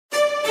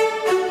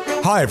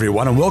Hi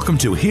everyone and welcome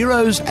to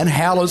Heroes and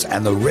Howlers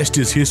and the Rest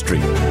is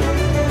History.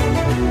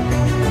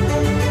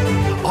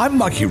 I'm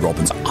Mikey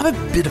Robbins. I'm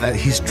a bit of a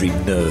history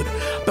nerd,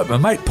 but my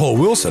mate Paul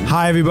Wilson...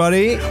 Hi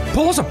everybody.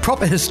 Paul's a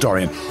proper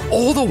historian,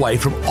 all the way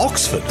from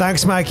Oxford.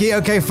 Thanks Mikey.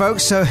 Okay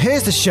folks, so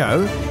here's the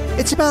show.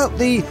 It's about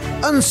the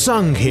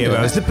unsung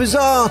heroes, the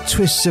bizarre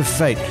twists of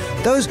fate,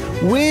 those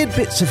weird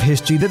bits of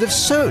history that have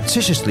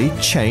surreptitiously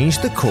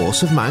changed the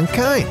course of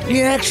mankind.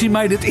 Yeah, actually,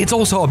 mate, it's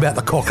also about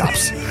the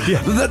cock-ups.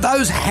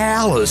 Those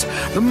howlers,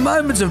 the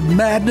moments of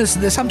madness,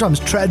 they're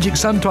sometimes tragic,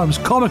 sometimes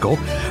comical,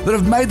 that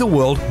have made the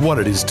world what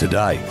it is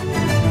today.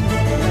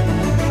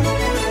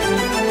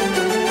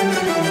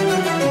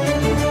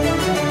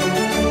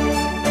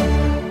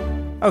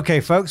 Okay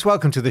folks,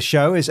 welcome to the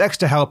show. It's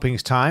extra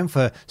helpings time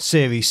for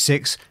Series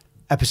 6,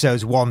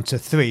 Episodes 1 to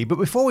 3. But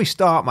before we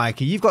start,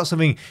 Mikey, you've got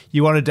something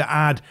you wanted to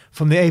add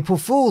from the April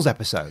Fool's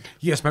episode.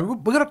 Yes, mate,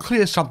 we've got to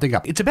clear something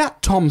up. It's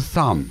about Tom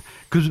Thumb.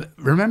 Because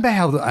remember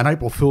how an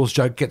April Fool's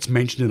joke gets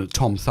mentioned in a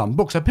Tom Thumb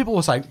book? So people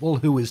will say, well,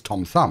 who is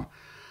Tom Thumb?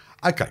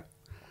 Okay.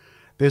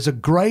 There's a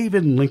grave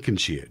in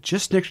Lincolnshire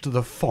just next to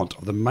the font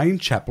of the main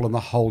chapel in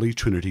the Holy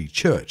Trinity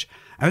Church.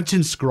 And it's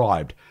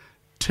inscribed,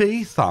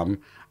 T.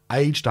 Thumb,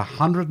 aged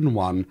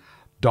 101,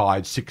 died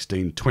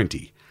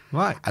 1620.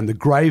 Right. And the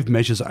grave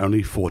measures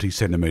only 40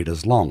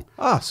 centimetres long.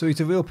 Ah, so he's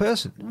a real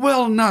person.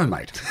 Well, no,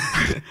 mate.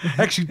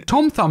 Actually,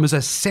 Tom Thumb is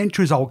a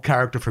centuries-old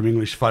character from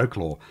English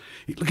folklore.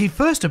 He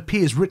first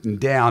appears written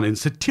down in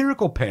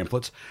satirical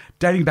pamphlets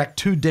dating back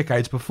 2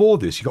 decades before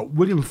this. You've got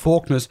William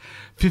Faulkner's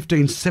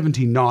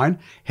 1579,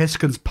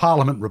 Heskin's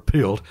Parliament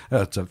Repealed.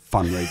 It's a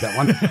fun read, that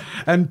one.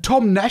 And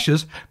Tom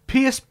Nash's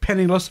Pierce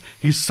Penniless,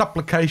 His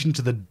Supplication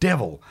to the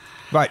Devil.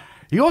 Right.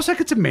 He also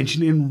gets a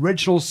mention in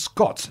Reginald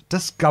Scott's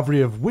Discovery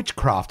of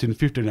Witchcraft in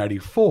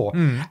 1584.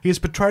 He is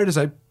portrayed as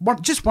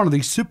just one of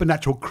these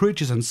supernatural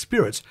creatures and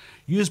spirits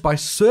used by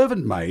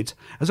servant maids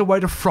as a way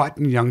to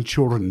frighten young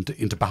children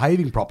into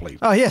behaving properly.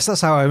 Oh yes,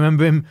 that's how I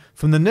remember him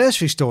from the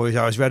nursery stories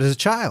I was read as a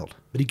child.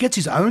 But he gets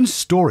his own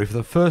story for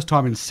the first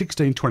time in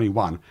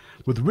 1621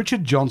 with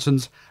Richard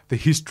Johnson's The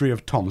History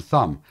of Tom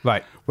Thumb.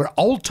 Right. Where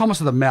old Thomas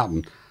of the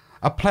Mountain,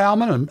 a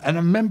ploughman and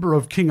a member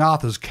of King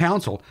Arthur's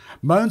council,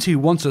 moans he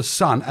wants a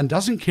son and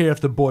doesn't care if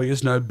the boy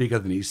is no bigger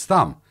than his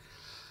thumb.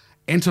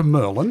 Enter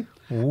Merlin,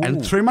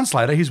 and 3 months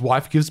later his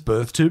wife gives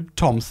birth to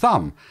Tom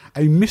Thumb,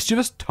 a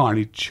mischievous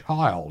tiny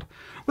child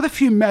with a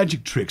few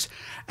magic tricks.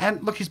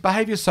 And look, his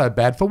behaviour's so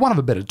bad, for want of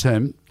a better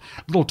term,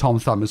 little Tom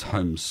Thumb is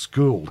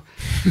homeschooled.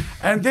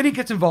 And then he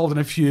gets involved in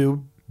a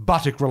few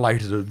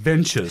buttock-related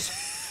adventures.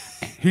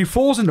 He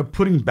falls into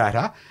pudding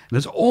batter and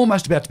is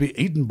almost about to be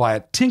eaten by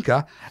a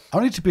tinker,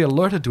 only to be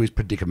alerted to his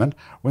predicament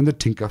when the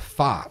tinker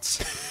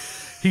farts.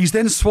 He's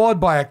then swallowed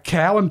by a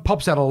cow and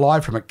pops out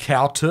alive from a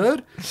cow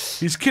turd.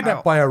 He's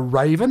kidnapped by a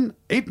raven,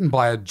 eaten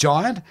by a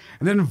giant,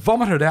 and then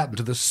vomited out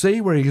into the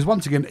sea, where he is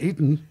once again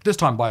eaten, this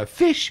time by a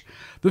fish.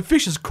 The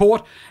fish is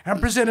caught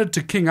and presented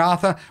to King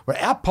Arthur, where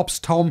out pops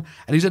Tom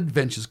and his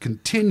adventures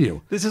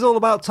continue. This is all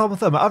about Tom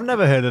Thumb. I've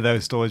never heard of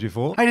those stories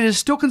before. And it is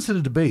still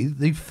considered to be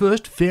the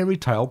first fairy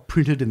tale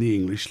printed in the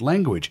English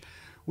language,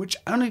 which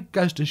only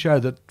goes to show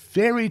that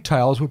fairy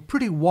tales were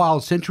pretty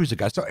wild centuries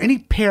ago. So any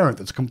parent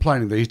that's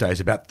complaining these days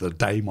about the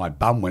day my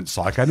bum went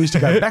psycho needs to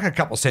go back a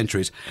couple of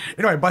centuries.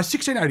 Anyway, by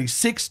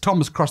 1686, Tom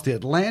has crossed the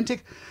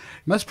Atlantic,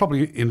 most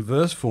probably in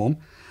verse form,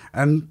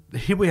 and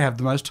here we have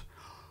the most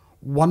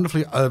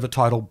wonderfully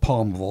overtitled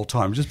poem of all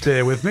time. Just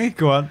bear with me.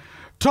 Go on.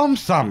 Tom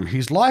Thumb,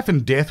 his life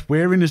and death,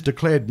 wherein is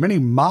declared many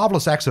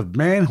marvellous acts of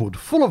manhood,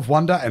 full of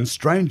wonder and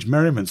strange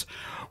merriments,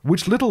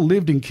 which little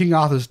lived in King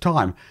Arthur's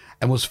time,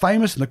 and was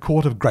famous in the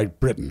court of Great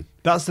Britain.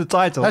 That's the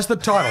title. That's the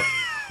title.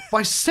 By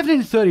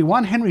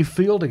 1731, Henry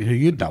Fielding, who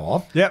you'd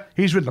know of,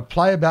 he's written a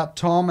play about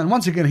Tom, and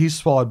once again he's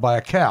swallowed by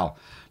a cow.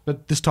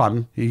 But this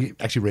time he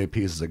actually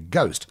reappears as a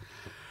ghost.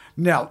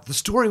 Now, the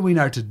story we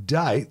know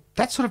today,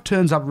 that sort of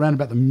turns up around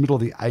about the middle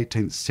of the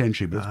 18th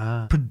century, but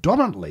it's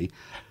predominantly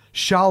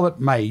Charlotte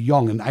May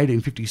Yonge in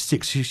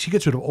 1856. She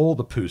gets rid of all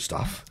the poo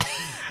stuff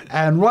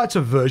and writes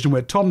a version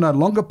where Tom no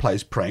longer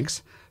plays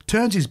pranks,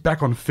 turns his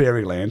back on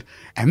fairyland,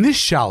 and this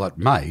Charlotte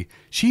May,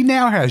 she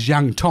now has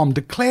young Tom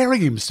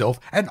declaring himself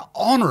an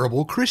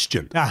honourable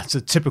Christian. That's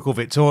a typical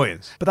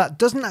Victorians. But that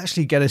doesn't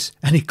actually get us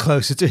any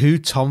closer to who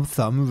Tom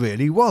Thumb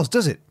really was,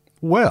 does it?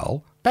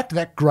 Well, back to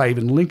that grave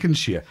in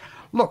Lincolnshire.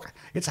 Look,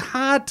 it's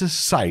hard to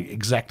say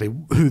exactly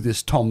who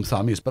this Tom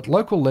Thumb is, but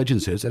local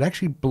legend says it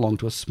actually belonged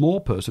to a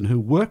small person who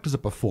worked as a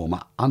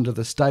performer under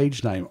the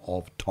stage name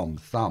of Tom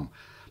Thumb.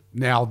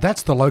 Now,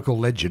 that's the local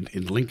legend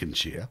in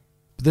Lincolnshire.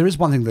 But there is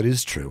one thing that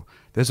is true.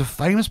 There's a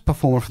famous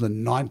performer from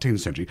the 19th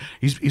century.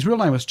 His real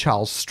name was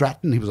Charles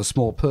Stratton. He was a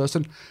small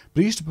person,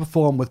 but he used to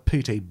perform with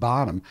P.T.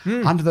 Barnum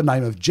under the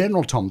name of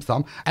General Tom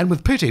Thumb. And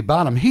with P.T.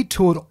 Barnum, he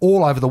toured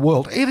all over the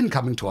world, even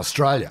coming to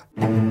Australia.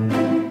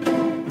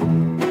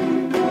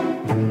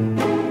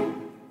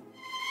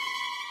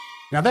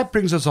 Now, that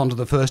brings us on to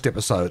the first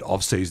episode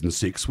of Season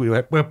 6,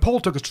 where Paul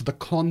took us to the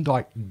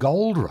Klondike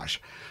Gold Rush.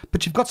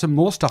 But you've got some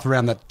more stuff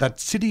around that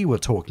city you were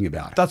talking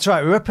about. That's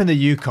right. We're up in the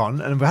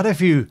Yukon, and we had a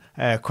few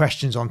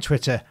questions on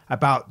Twitter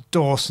about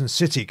Dawson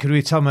City. Could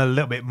we tell them a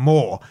little bit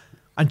more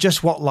and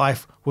just what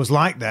life was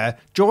like there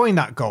during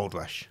that gold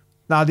rush?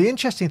 Now, the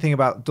interesting thing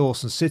about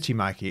Dawson City,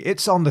 Mikey,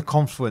 it's on the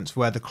confluence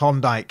where the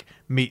Klondike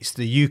meets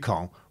the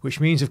Yukon, which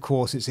means, of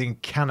course, it's in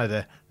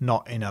Canada,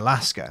 not in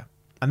Alaska.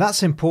 And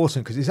that's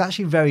important because it's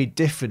actually very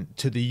different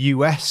to the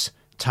US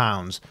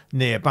towns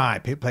nearby,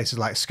 places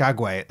like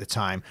Skagway at the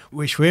time,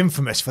 which were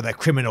infamous for their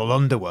criminal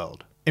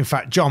underworld. In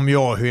fact, John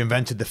Muir, who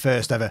invented the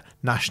first ever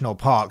national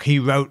park, he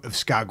wrote of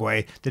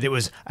Skagway that it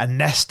was a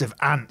nest of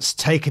ants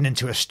taken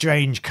into a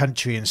strange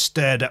country and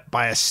stirred up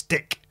by a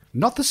stick.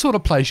 Not the sort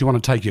of place you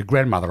want to take your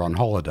grandmother on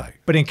holiday.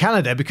 But in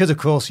Canada, because of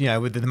course,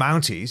 with the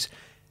Mounties,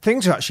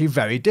 things are actually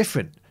very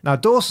different. Now,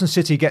 Dawson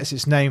City gets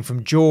its name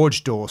from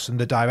George Dawson,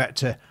 the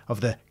director of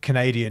the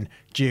Canadian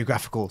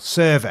Geographical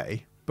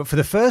Survey. But for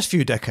the first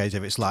few decades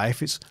of its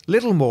life, it's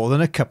little more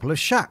than a couple of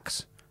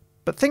shacks.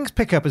 But things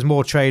pick up as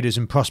more traders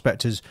and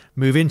prospectors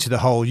move into the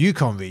whole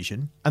Yukon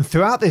region. And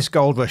throughout this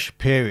gold rush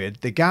period,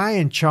 the guy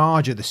in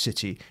charge of the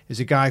city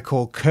is a guy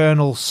called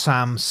Colonel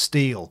Sam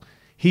Steele.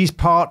 He's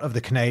part of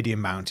the Canadian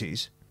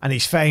Mounties, and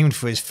he's famed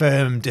for his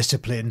firm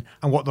discipline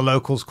and what the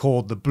locals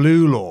called the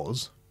Blue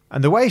Laws.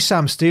 And the way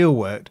Sam Steele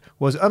worked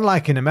was,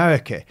 unlike in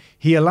America,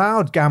 he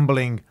allowed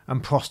gambling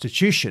and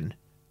prostitution,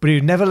 but he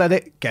would never let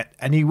it get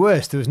any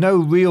worse. There was no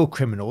real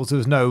criminals, there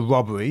was no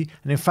robbery,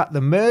 and in fact the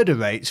murder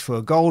rates for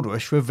a gold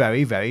rush were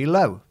very, very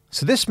low.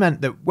 So this meant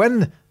that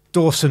when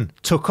Dawson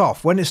took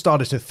off, when it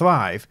started to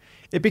thrive,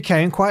 it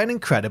became quite an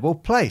incredible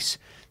place.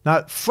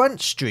 Now,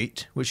 Front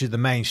Street, which is the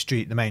main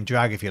street, the main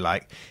drag if you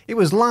like, it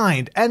was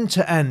lined end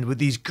to end with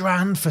these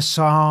grand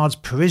facades,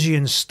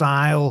 Parisian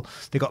style.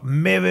 They got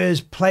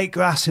mirrors, plate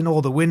glass in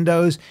all the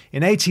windows.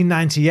 In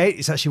 1898,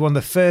 it's actually one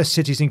of the first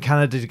cities in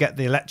Canada to get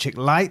the electric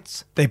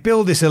lights. They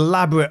built this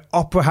elaborate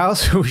opera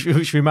house,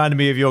 which reminded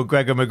me of your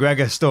Gregor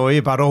McGregor story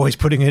about always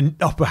putting an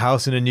opera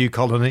house in a new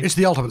colony. It's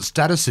the ultimate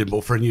status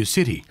symbol for a new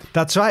city.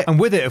 That's right. And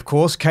with it, of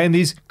course, came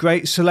these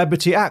great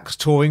celebrity acts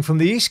touring from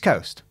the East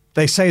Coast.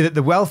 They say that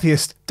the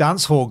wealthiest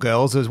dance hall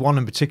girls, there's one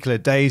in particular,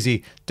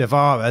 Daisy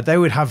Devara, they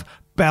would have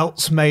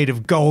belts made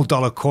of gold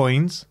dollar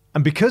coins.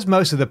 And because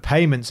most of the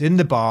payments in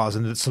the bars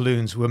and the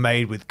saloons were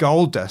made with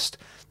gold dust,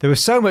 there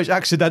was so much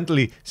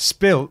accidentally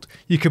spilt,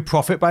 you could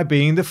profit by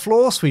being the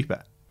floor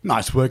sweeper.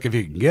 Nice work if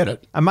you can get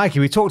it. And Mikey,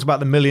 we talked about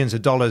the millions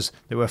of dollars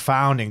that were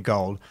found in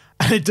gold,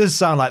 and it does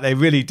sound like they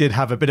really did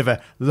have a bit of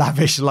a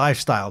lavish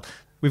lifestyle.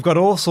 We've got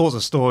all sorts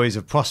of stories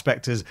of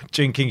prospectors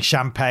drinking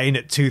champagne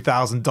at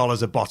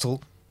 $2,000 a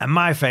bottle. And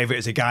my favourite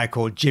is a guy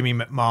called Jimmy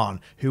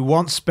McMahon, who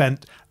once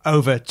spent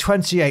over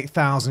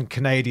 28,000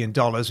 Canadian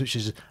dollars, which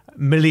is $1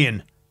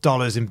 million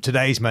in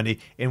today's money,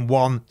 in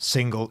one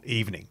single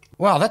evening.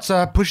 Well, that's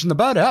pushing the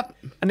boat out.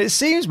 And it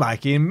seems,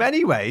 Mikey, in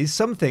many ways,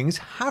 some things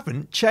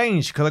haven't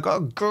changed, because I got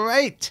a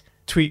great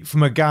tweet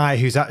from a guy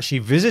who's actually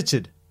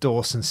visited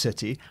Dawson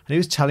City, and he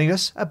was telling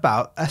us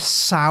about a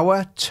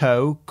sour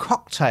toe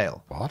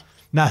cocktail. What?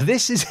 Now,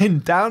 this is in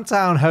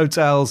Downtown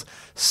Hotel's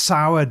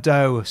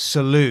Sourdough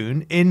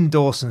Saloon in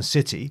Dawson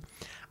City,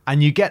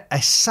 and you get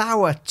a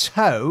sour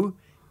toe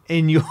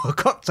in your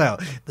cocktail.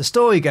 The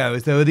story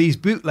goes there were these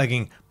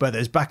bootlegging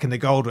brothers back in the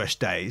Gold Rush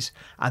days,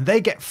 and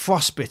they get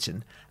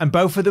frostbitten, and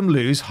both of them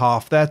lose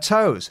half their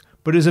toes.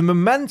 But as a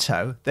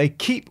memento, they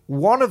keep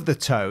one of the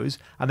toes,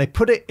 and they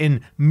put it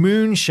in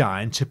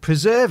moonshine to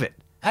preserve it.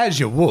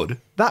 As you would.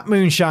 That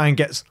moonshine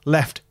gets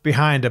left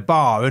behind a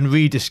bar and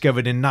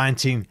rediscovered in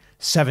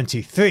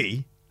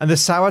 1973, and the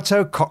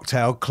Sourdough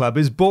Cocktail Club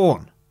is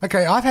born.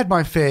 Okay, I've had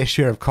my fair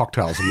share of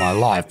cocktails in my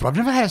life, but I've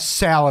never had a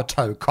sour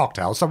toe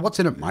cocktail, so what's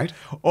in it, mate?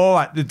 All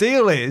right, the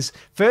deal is,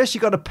 first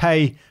you've got to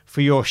pay for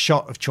your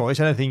shot of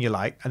choice, anything you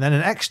like, and then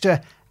an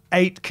extra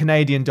 $8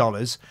 Canadian,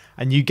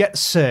 and you get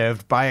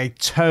served by a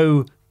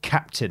toe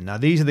captain. Now,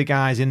 these are the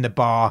guys in the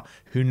bar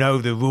who know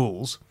the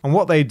rules, and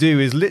what they do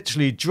is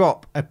literally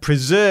drop a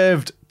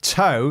preserved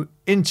toe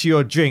into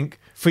your drink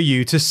for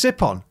you to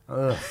sip on.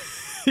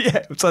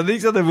 Yeah, so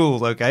these are the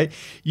rules, okay?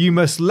 You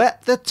must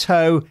let the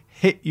toe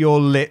hit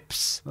your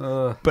lips,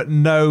 but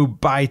no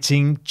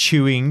biting,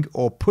 chewing,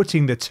 or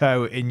putting the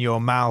toe in your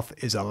mouth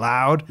is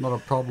allowed. Not a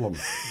problem.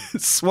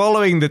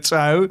 Swallowing the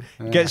toe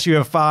gets you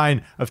a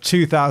fine of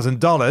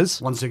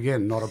 $2,000. Once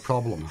again, not a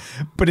problem.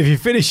 But if you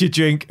finish your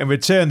drink and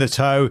return the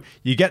toe,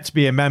 you get to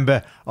be a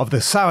member of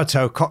the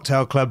Sourdough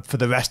Cocktail Club for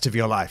the rest of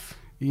your life.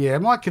 Yeah, I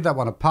might give that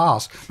one a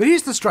pass. But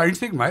here's the strange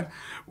thing, mate.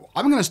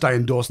 I'm going to stay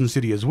in Dawson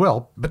City as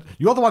well, but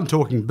you're the one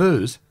talking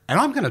booze, and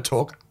I'm going to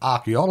talk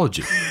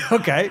archaeology.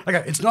 Okay,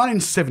 it's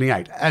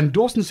 1978, and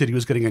Dawson City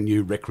was getting a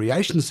new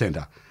recreation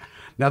centre.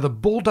 Now, the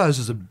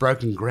bulldozers had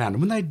broken ground,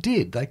 and when they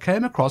did, they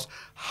came across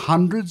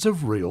hundreds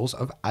of reels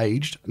of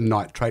aged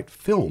nitrate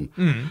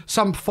film.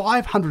 Some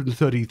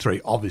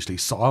 533, obviously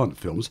silent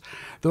films,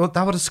 they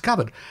were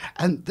discovered.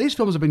 And these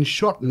films have been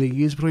shot in the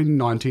years between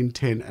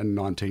 1910 and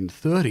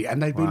 1930,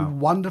 and they've been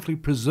wonderfully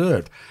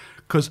preserved.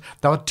 because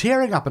they were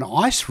tearing up an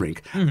ice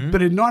rink,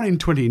 but in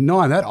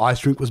 1929 that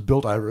ice rink was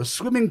built over a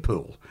swimming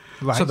pool.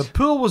 Right. So the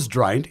pool was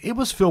drained, it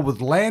was filled with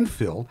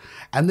landfill,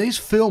 and these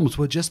films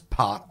were just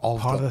part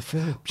of the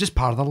film. Just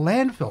part of the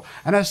landfill.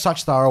 And as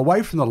such, they were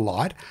away from the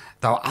light,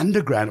 they were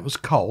underground, it was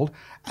cold,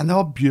 and they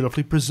were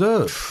beautifully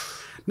preserved.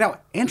 Now,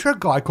 enter a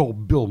guy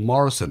called Bill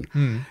Morrison.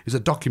 He's a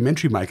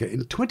documentary maker.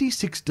 In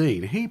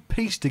 2016, he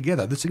pieced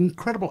together this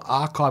incredible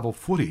archival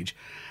footage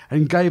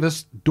and gave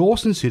us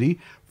Dawson City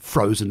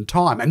Frozen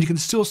Time. And you can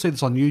still see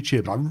this on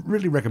YouTube. I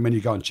really recommend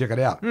you go and check it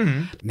out.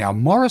 Now,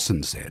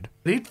 Morrison said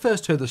he'd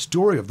first heard the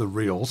story of the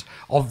reels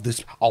of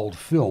this old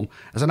film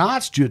as an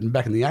art student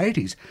back in the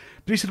 80s.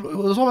 But he said it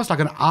was almost like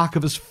an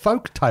archivist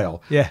folk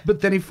tale. Yeah.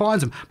 But then he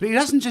finds them. But he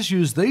doesn't just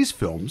use these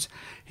films.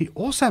 He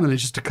also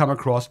manages to come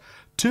across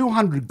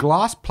 200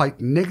 glass plate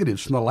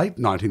negatives from the late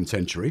 19th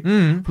century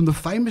from the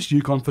famous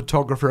Yukon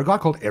photographer, a guy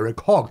called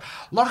Eric Hogg.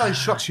 A lot of those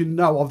shots you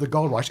know of the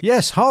gold rush.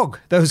 Yes, Hogg.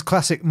 Those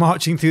classic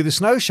marching through the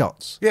snow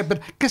shots. Yeah, but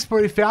guess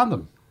where he found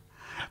them?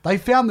 They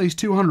found these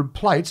 200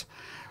 plates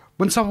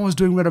when someone was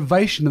doing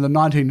renovation in the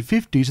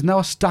 1950s and they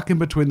were stuck in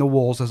between the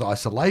walls as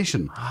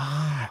isolation.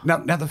 Now,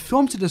 the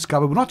films he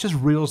discovered were not just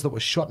reels that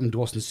were shot in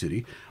Dawson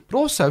City, but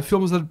also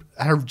films that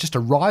had just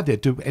arrived there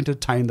to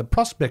entertain the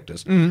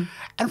prospectors. And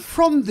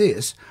from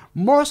this,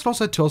 Morrison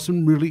also tells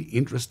some really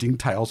interesting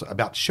tales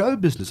about show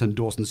business in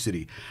Dawson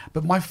City.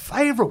 But my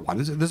favourite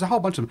one, there's a whole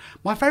bunch of them,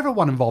 my favourite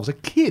one involves a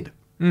kid.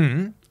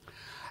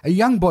 A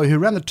young boy who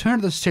around the turn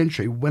of the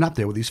century went up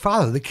there with his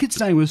father. The kid's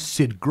name was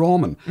Sid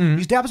Gorman.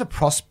 His dad was a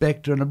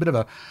prospector and a bit of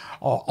a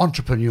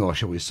entrepreneur,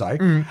 shall we say.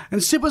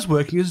 And Sid was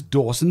working as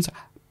Dawson's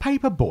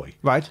paper boy.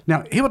 Right.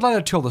 Now, he would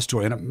later tell the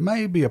story, and it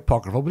may be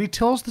apocryphal, but he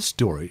tells the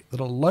story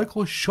that a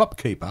local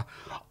shopkeeper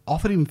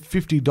offered him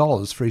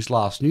 $50 for his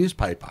last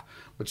newspaper,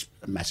 which is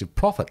a massive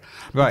profit.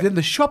 Right. But then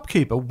the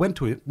shopkeeper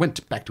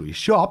went back to his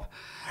shop,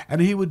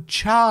 and he would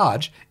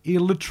charge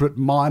illiterate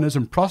miners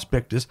and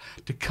prospectors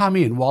to come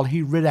in while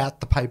he read out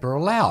the paper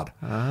aloud.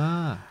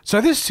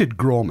 So this Sid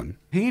Gorman,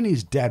 he and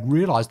his dad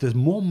realised there's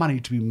more money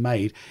to be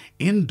made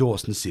in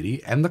Dawson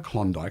City and the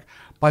Klondike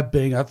by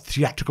being a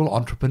theatrical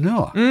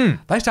entrepreneur.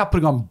 They start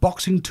putting on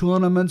boxing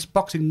tournaments,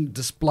 boxing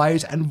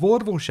displays and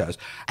vaudeville shows.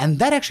 And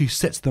that actually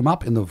sets them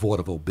up in the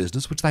vaudeville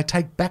business, which they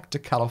take back to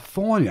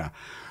California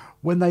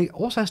when they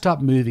also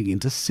start moving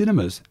into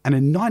cinemas. And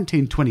in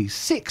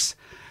 1926,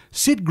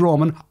 Sid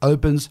Gorman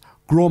opens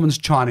Gorman's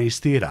Chinese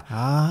Theatre,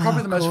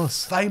 probably the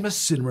most famous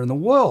cinema in the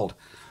world.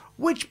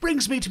 Which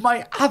brings me to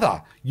my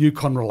other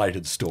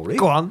Yukon-related story.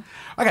 Go on.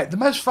 Okay, the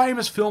most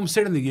famous film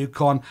set in the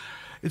Yukon,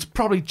 it's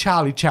probably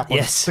Charlie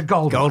Chaplin's The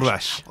Gold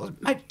Rush. Well,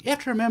 mate, you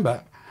have to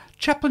remember,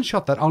 Chaplin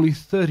shot that only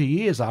 30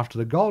 years after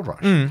the Gold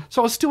Rush.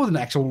 So it's still an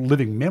actual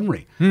living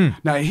memory.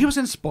 Now, he was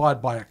inspired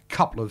by a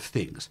couple of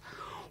things.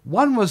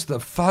 One was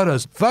the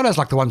photos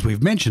like the ones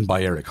we've mentioned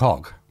by Eric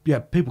Hogg. Yeah,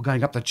 people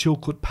going up the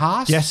Chilkoot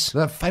Pass. Yes.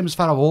 The famous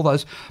photo of all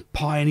those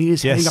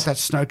pioneers heading up that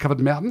snow-covered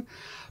mountain.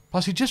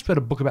 Plus, he just read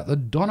a book about the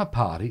Donner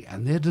Party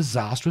and their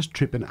disastrous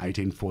trip in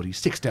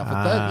 1846. Now,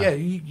 for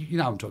those, you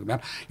know what I'm talking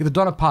about. Yeah, the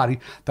Donner Party,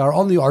 they were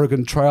on the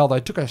Oregon Trail.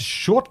 They took a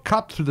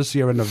shortcut through the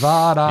Sierra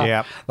Nevada.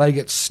 Yep. They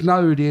get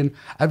snowed in.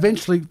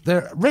 Eventually,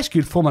 they're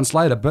rescued 4 months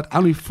later, but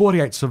only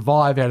 48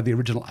 survive out of the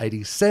original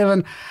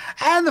 87.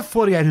 And the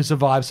 48 who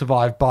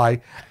survived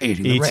by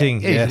eating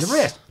the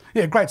rest.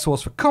 Yeah, great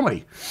source for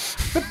comedy.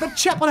 But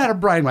Chaplin had a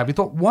brainwave. He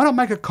thought, why not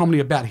make a comedy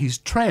about his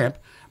tramp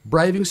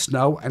braving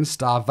snow and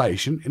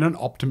starvation in an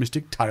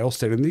optimistic tale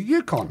set in the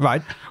Yukon?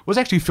 Right. It was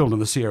actually filmed in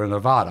the Sierra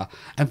Nevada,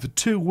 and for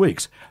 2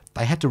 weeks,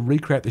 they had to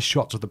recreate the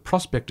shots of the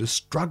prospectors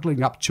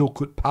struggling up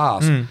Chilkoot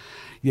Pass.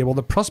 Yeah, well,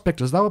 the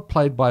prospectors, they were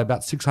played by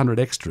about 600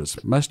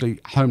 extras, mostly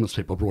homeless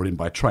people brought in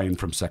by train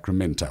from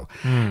Sacramento.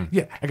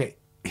 Yeah, okay.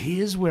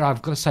 Here's where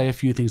I've got to say a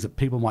few things that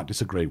people might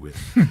disagree with.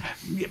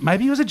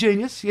 Maybe he was a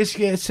genius. Yes,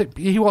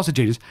 he was a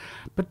genius.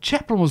 But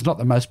Chaplin was not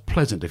the most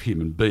pleasant of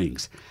human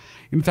beings.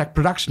 In fact,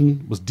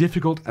 production was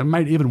difficult and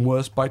made even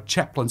worse by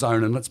Chaplin's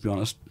own, and let's be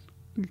honest,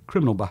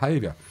 criminal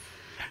behaviour.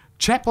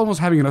 Chaplin was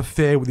having an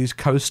affair with his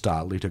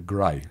co-star, Lita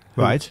Gray.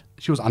 Right.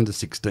 She was under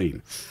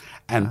 16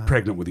 and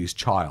pregnant with his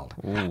child.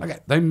 Okay,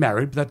 they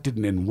married, but that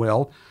didn't end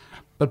well.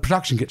 But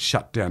production gets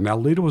shut down. Now,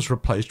 Lita was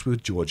replaced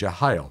with Georgia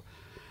Hale.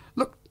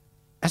 Look,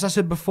 as I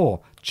said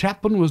before,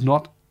 Chaplin was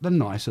not the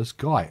nicest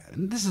guy.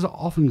 And this is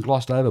often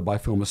glossed over by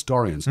film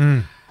historians.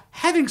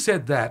 Having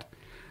said that,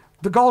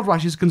 The Gold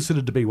Rush is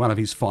considered to be one of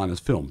his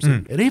finest films.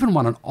 It even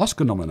won an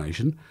Oscar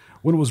nomination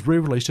when it was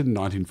re-released in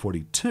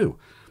 1942.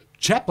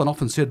 Chaplin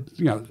often said,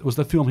 it was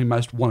the film he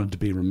most wanted to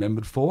be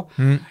remembered for.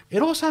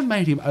 It also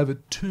made him over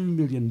 $2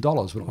 million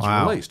when it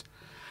was released.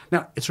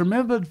 Now, it's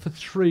remembered for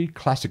 3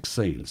 classic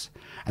scenes,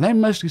 and they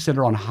mostly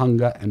centre on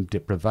hunger and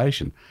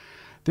deprivation.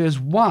 There's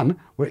one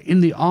where, in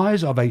the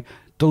eyes of a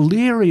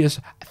delirious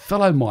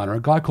fellow miner,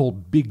 a guy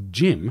called Big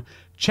Jim,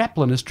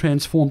 Chaplin is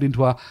transformed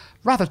into a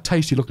rather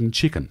tasty-looking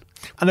chicken.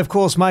 And of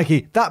course,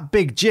 Mikey, that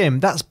Big Jim,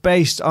 that's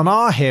based on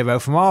our hero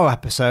from our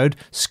episode,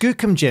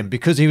 Skookum Jim,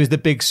 because he was the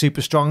big,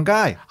 super strong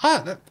guy.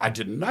 I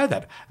didn't know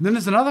that. And then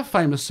there's another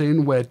famous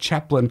scene where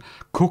Chaplin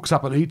cooks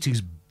up and eats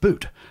his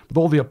boot, with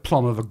all the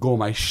aplomb of a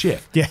gourmet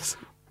chef. Yes.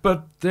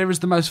 But there is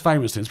the most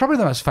famous scene. It's probably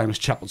the most famous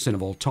Chaplin scene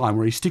of all time,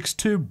 where he sticks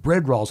 2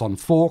 bread rolls on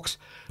forks,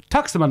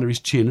 tucks them under his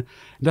chin,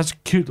 and does a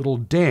cute little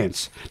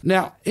dance.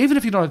 Now, even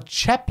if you're not a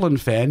Chaplin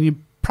fan, you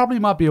probably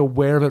might be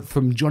aware of it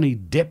from Johnny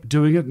Depp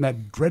doing it in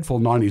that dreadful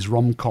 90s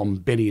rom-com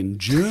Benny and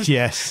June.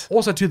 Yes.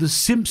 Also, to The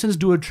Simpsons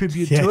do a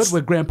tribute to it,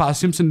 where Grandpa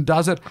Simpson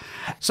does it.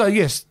 So,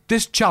 yes,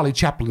 this Charlie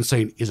Chaplin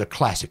scene is a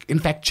classic. In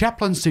fact,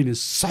 Chaplin's scene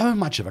is so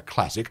much of a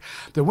classic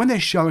that when they're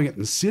showing it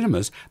in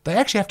cinemas, they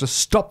actually have to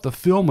stop the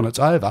film when it's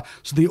over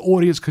so the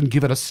audience can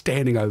give it a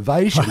standing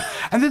ovation.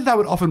 And then they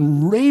would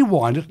often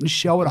rewind it and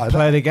show it over.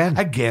 Play it again.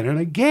 Again and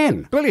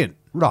again. Brilliant.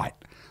 Right.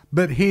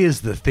 But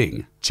here's the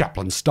thing.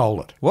 Chaplin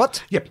stole it.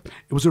 What? Yep.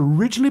 It was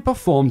originally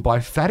performed by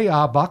Fatty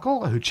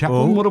Arbuckle, who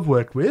Chaplin would have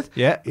worked with,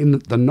 in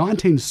the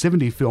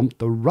 1970 film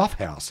The Rough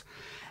House.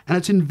 And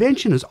its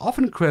invention is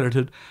often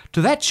credited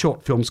to that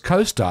short film's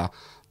co-star,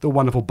 the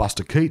wonderful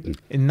Buster Keaton.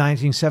 In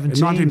 1917?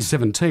 In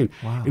 1917.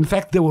 Wow. In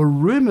fact, there were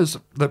rumours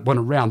that went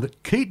around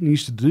that Keaton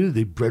used to do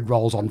the bread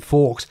rolls on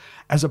forks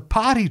as a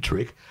party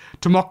trick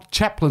to mock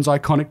Chaplin's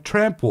iconic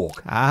tramp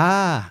walk.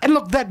 Ah. And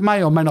look, that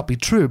may or may not be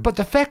true, but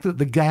the fact that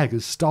the gag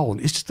is stolen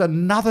is just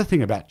another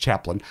thing about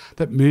Chaplin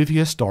that movie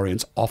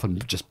historians often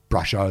just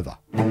brush over.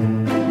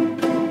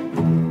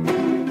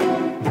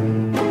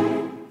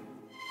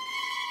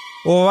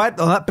 All right,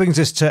 well, that brings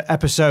us to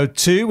episode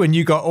 2, when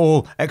you got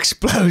all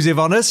explosive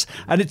on us.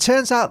 And it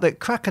turns out that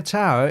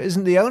Krakatoa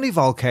isn't the only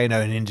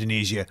volcano in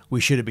Indonesia we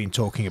should have been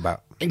talking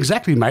about.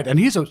 Exactly, mate. And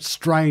here's a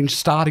strange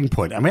starting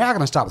point. And we are going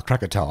to start with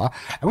Krakatoa,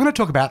 and we're going to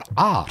talk about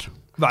art.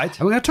 Right.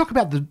 And we're going to talk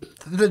about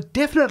the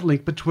definite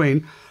link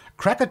between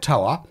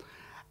Krakatoa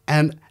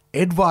and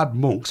Edvard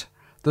Munch's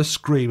The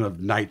Scream of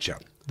Nature.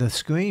 The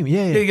Scream,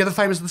 yeah. Yeah, the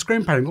famous The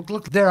Scream painting.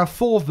 Look, there are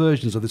 4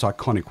 versions of this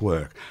iconic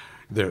work.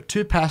 There are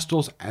 2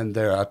 pastels and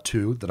there are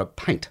 2 that are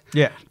paint.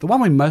 Yeah. The one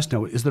we most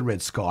know is the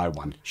Red Sky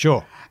one.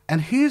 Sure.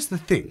 And here's the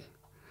thing.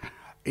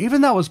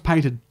 Even though it was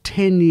painted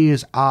 10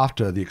 years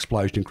after the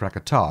explosion in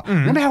Krakatoa,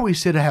 remember how we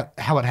said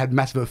how it had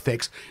massive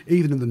effects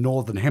even in the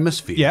Northern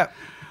Hemisphere? Yeah.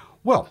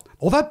 Well,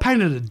 although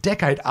painted a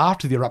decade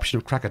after the eruption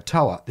of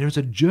Krakatoa, there is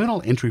a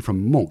journal entry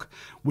from Munch,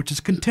 which is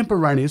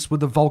contemporaneous with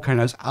the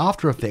volcano's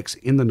after effects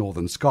in the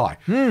northern sky.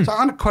 So I'm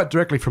going to quote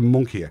directly from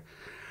Munch here.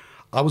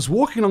 I was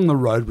walking along the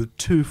road with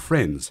 2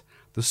 friends.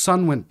 The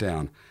sun went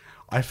down.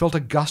 I felt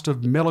a gust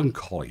of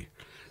melancholy.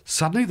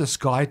 Suddenly the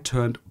sky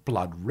turned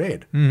blood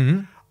red.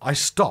 I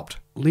stopped,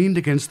 leaned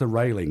against the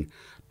railing,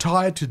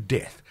 tired to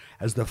death,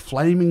 as the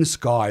flaming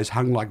skies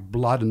hung like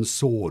blood and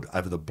sword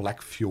over the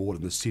black fjord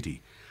and the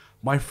city.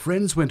 My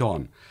friends went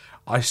on.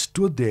 I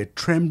stood there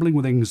trembling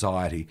with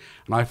anxiety,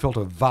 and I felt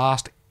a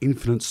vast,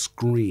 infinite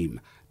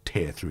scream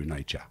tear through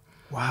nature.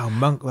 Wow,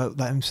 Munch wrote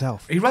that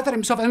himself. He wrote that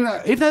himself, and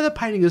even though the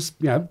painting is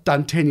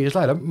done 10 years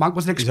later, Munch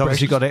was an expressionist. He's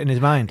obviously got it in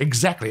his mind.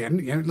 Exactly,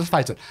 and let's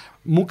face it,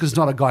 Munch is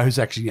not a guy who's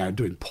actually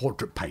doing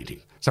portrait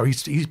painting. So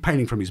he's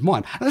painting from his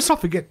mind. And let's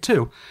not forget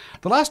too,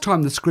 the last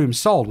time the Scream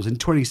sold was in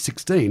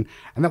 2016,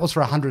 and that was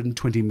for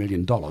 $120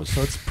 million.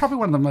 So it's probably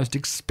one of the most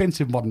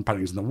expensive modern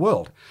paintings in the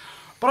world.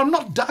 But I'm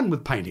not done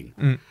with painting.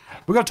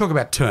 We've got to talk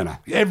about Turner.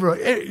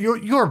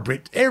 You're a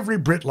Brit. Every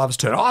Brit loves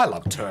Turner. I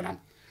love Turner.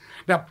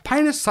 Now,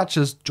 painters such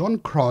as John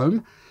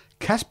Crome,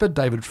 Caspar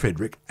David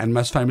Friedrich, and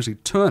most famously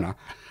Turner,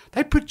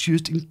 they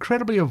produced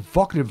incredibly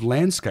evocative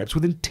landscapes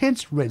with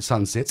intense red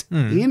sunsets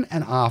in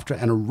and after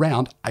and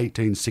around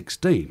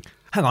 1816.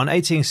 Hang on,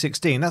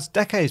 1816, that's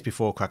decades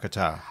before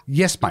Krakatoa.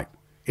 Yes, mate.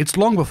 It's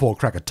long before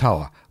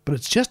Krakatoa, but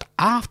it's just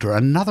after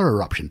another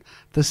eruption,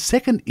 the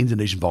second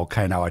Indonesian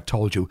volcano I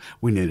told you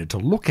we needed to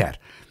look at.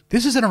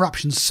 This is an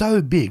eruption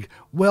so big,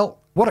 well,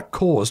 what it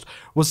caused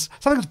was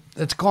something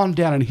that's gone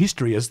down in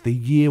history as the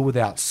year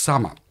without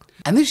summer.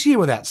 And this year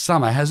without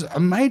summer has a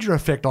major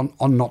effect on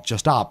not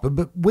just art,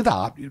 but with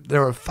art,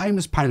 there are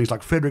famous paintings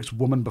like Frederick's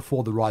Woman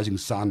Before the Rising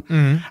Sun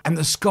and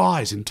the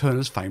skies in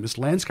Turner's famous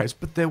landscapes,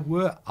 but there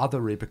were other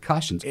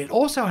repercussions. It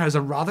also has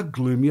a rather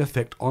gloomy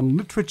effect on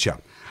literature.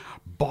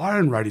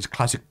 Byron wrote his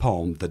classic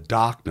poem, The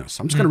Darkness.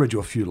 I'm just going to read you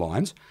a few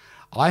lines.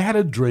 I had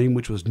a dream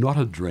which was not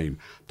a dream.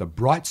 The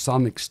bright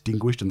sun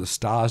extinguished and the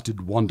stars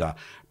did wander,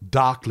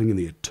 darkling in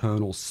the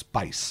eternal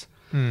space.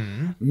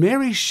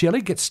 Mary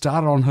Shelley gets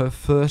started on her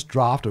first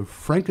draft of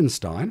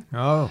Frankenstein.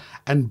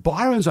 And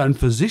Byron's own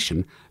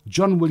physician,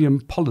 John William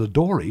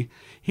Polidori,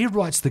 he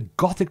writes the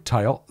Gothic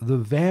tale, The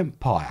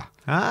Vampire.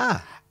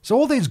 So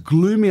all these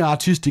gloomy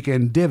artistic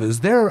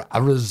endeavours, they're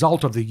a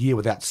result of the year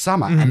without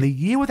summer. And the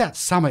year without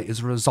summer is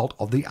a result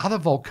of the other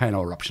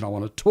volcano eruption I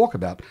want to talk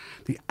about,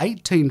 the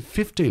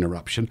 1815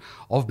 eruption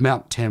of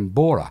Mount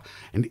Tambora,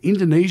 an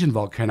Indonesian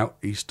volcano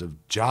east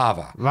of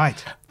Java.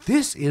 Right.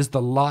 This is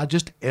the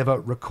largest ever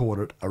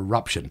recorded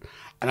eruption.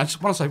 And I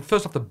just want to say,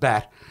 first off the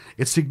bat,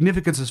 its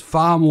significance is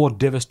far more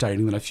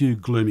devastating than a few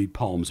gloomy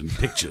poems and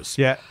pictures.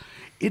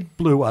 It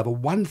blew over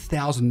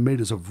 1,000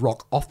 metres of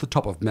rock off the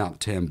top of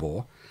Mount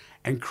Tambora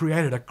and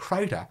created a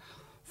crater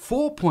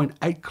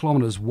 4.8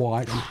 kilometres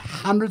wide and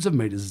hundreds of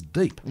metres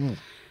deep.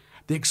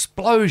 The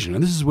explosion,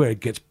 and this is where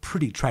it gets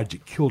pretty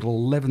tragic, killed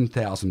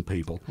 11,000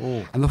 people.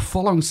 And the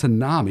following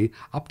tsunami,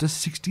 up to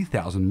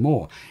 60,000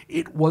 more.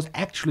 It was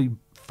actually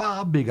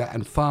far bigger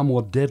and far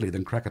more deadly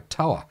than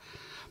Krakatoa.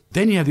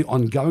 Then you have the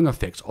ongoing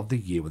effects of the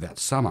year without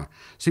summer.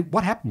 See,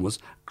 what happened was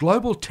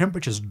global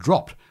temperatures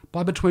dropped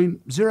by between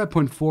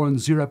 0.4 and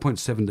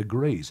 0.7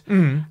 degrees.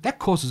 That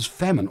causes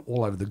famine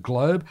all over the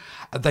globe.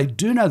 They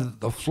do know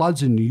that the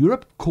floods in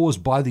Europe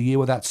caused by the year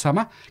without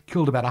summer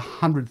killed about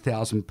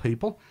 100,000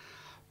 people.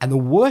 And the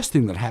worst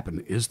thing that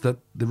happened is that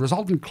the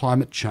resultant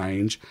climate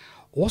change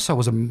also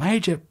was a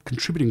major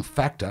contributing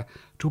factor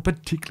to a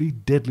particularly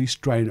deadly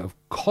strain of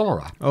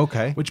cholera,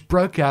 which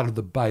broke out of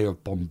the Bay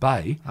of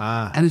Bombay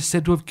and is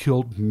said to have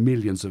killed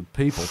millions of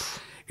people.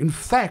 In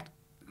fact,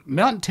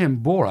 Mount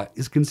Tambora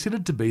is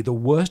considered to be the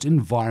worst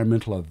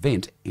environmental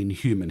event in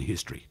human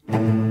history.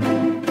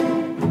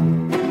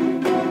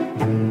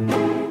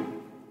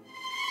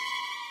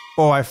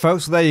 All right,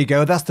 folks, there you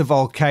go. That's the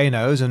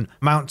volcanoes, and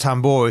Mount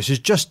Tambora is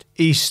just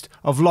east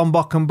of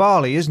Lombok and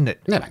Bali, isn't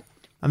it? Yeah, mate.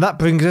 And that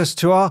brings us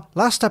to our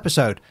last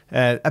episode,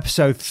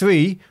 episode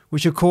 3,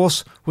 which, of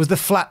course, was the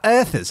Flat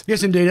Earthers.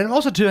 Yes, indeed. And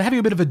also to having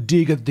a bit of a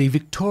dig at the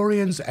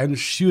Victorians and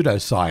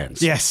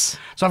pseudoscience. Yes.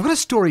 So I've got a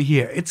story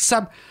here. It's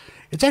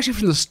actually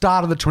from the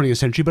start of the 20th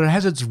century, but it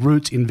has its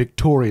roots in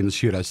Victorian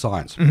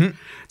pseudoscience.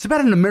 It's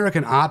about an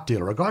American art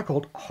dealer, a guy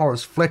called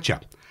Horace Fletcher.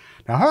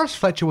 Now, Horace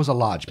Fletcher was a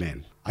large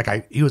man.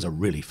 Okay, he was a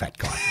really fat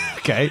guy.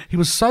 Okay. He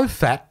was so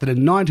fat that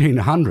in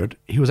 1900,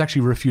 he was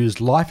actually refused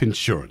life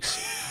insurance.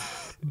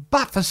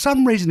 But for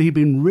some reason, he'd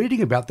been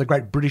reading about the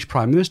great British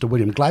Prime Minister,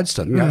 William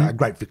Gladstone, a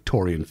great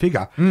Victorian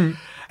figure, and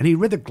he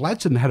read that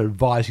Gladstone had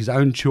advised his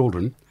own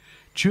children,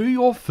 chew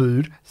your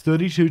food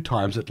 32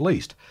 times at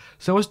least,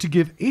 so as to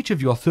give each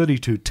of your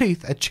 32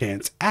 teeth a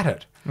chance at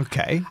it.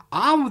 Okay.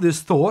 Armed with this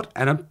thought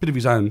and a bit of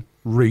his own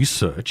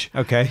research,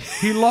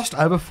 he lost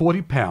over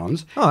 40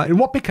 pounds in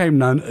what became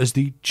known as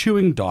the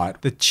chewing diet.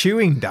 The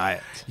chewing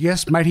diet?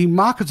 Yes, mate, he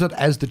markets it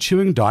as the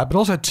chewing diet, but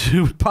also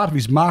part of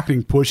his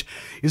marketing push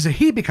is that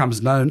he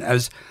becomes known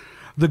as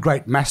the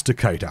great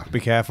masticator. Be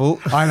careful.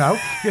 I know.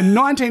 In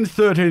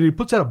 1913, he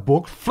puts out a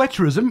book,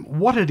 Fletcherism,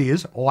 What It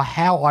Is, or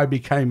How I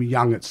Became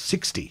Young at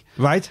 60.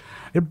 Right.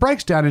 It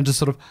breaks down into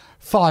sort of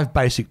 5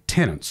 basic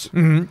tenets.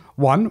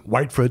 1,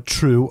 wait for a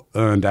true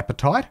earned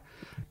appetite.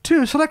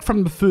 2, select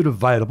from the food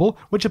available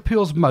which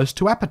appeals most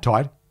to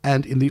appetite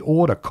and in the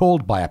order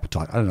called by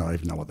appetite. I don't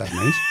even know what that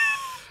means.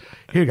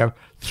 Here you go.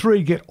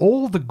 3, get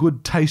all the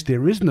good taste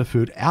there is in the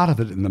food out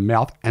of it in the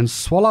mouth and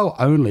swallow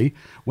only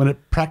when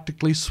it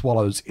practically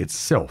swallows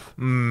itself.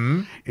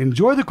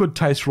 Enjoy the good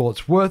taste for all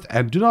it's worth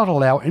and do not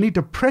allow any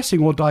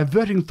depressing or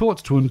diverting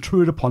thoughts to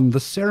intrude upon the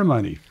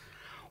ceremony.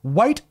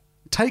 Wait,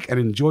 take and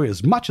enjoy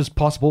as much as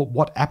possible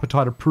what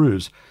appetite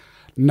approves.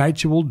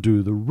 Nature will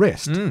do the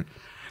rest.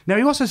 Now,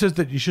 he also says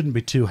that you shouldn't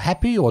be too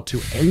happy or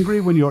too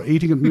angry when you're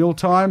eating at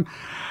mealtime.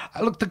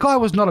 Look, the guy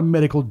was not a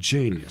medical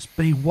genius,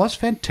 but he was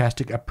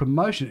fantastic at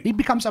promotion. He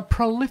becomes a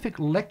prolific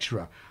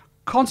lecturer,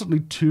 constantly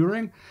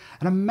touring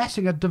and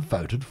amassing a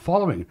devoted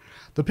following.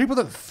 The people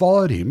that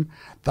followed him,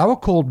 they were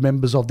called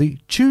members of the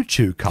Choo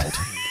Choo cult.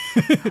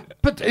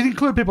 But it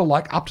included people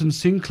like Upton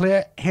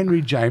Sinclair,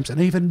 Henry James, and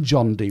even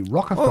John D.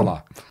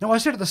 Rockefeller. Now, I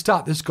said at the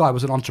start this guy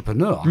was an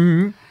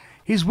entrepreneur.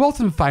 His wealth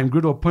and fame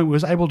grew to a point where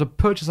he was able to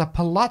purchase a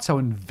palazzo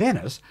in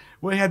Venice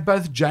where he had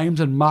both James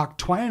and Mark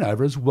Twain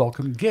over as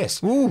welcome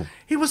guests.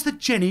 He was the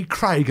Jenny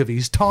Craig of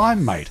his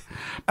time, mate.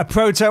 A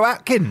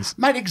proto-Atkins.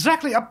 Mate,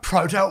 exactly, a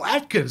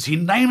proto-Atkins. He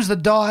names the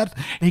diet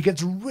and he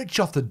gets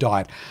rich off the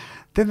diet.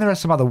 Then there are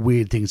some other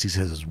weird things he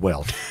says as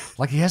well.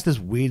 Like he has this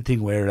weird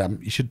thing where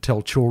you should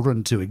tell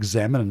children to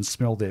examine and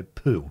smell their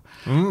poo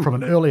from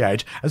an early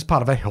age as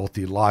part of a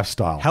healthy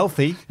lifestyle.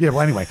 Healthy? Yeah,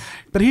 well, anyway.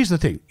 But here's the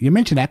thing. You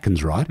mentioned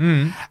Atkins, right?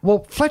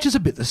 Well, Fletcher's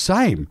a bit the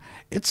same.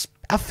 It's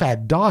a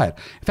fad diet.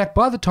 In fact,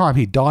 by the time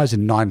he dies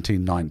in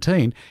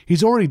 1919,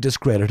 he's already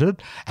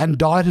discredited and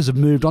dieters have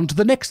moved on to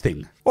the next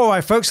thing. All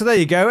right, folks, so there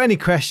you go. Any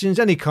questions,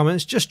 any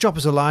comments, just drop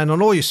us a line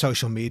on all your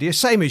social media.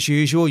 Same as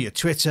usual, your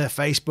Twitter,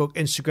 Facebook,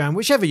 Instagram,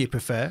 whichever you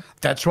prefer.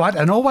 That's right,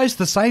 and always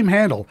the same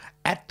handle,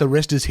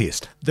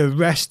 @TheRestIsHist. The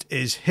Rest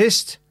is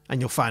Hist, and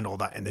you'll find all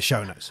that in the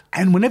show notes.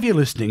 And whenever you're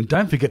listening,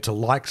 don't forget to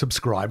like,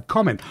 subscribe,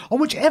 comment. On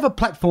whichever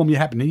platform you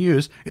happen to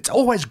use, it's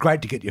always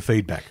great to get your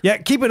feedback. Yeah,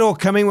 keep it all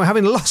coming. We're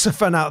having lots of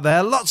fun out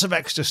there, lots of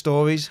extra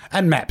stories.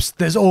 And maps.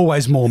 There's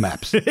always more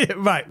maps.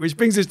 Right, which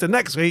brings us to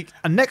next week.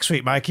 And next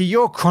week, Mikey,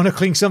 you're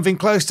chronicling something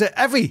close to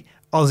every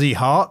Aussie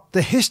heart,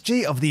 the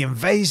history of the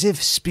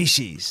invasive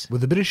species.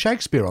 With a bit of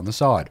Shakespeare on the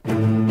side.